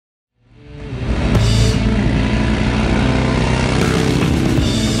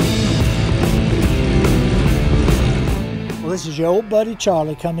your old buddy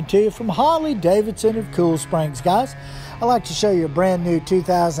Charlie coming to you from Harley-Davidson of Cool Springs. Guys, I'd like to show you a brand new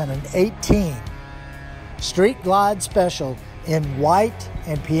 2018 Street Glide Special in white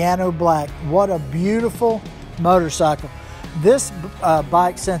and piano black. What a beautiful motorcycle. This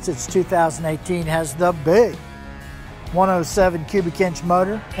bike, since it's 2018, has the big 107 cubic inch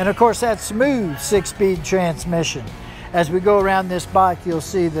motor, and of course that smooth 6-speed transmission. As we go around this bike, you'll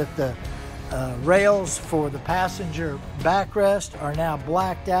see that the rails for the passenger backrest are now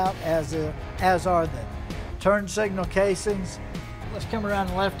blacked out, as are the turn signal casings. Let's come around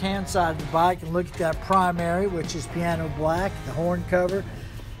the left-hand side of the bike and look at that primary, which is piano black, the horn cover,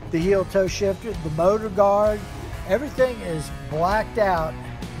 the heel toe shifter, the motor guard. Everything is blacked out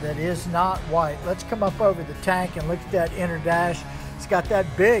that is not white. Let's come up over the tank and look at that inner dash. It's got that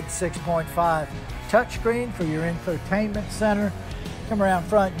big 6.5 touchscreen for your infotainment center. Come around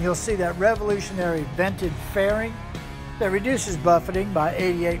front and you'll see that revolutionary vented fairing that reduces buffeting by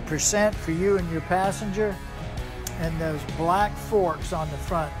 88% for you and your passenger, and those black forks on the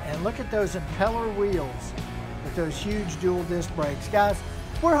front. And look at those impeller wheels with those huge dual disc brakes. Guys,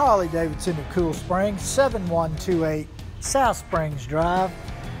 we're Harley-Davidson of Cool Springs, 7128 South Springs Drive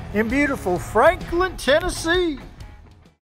in beautiful Franklin, Tennessee.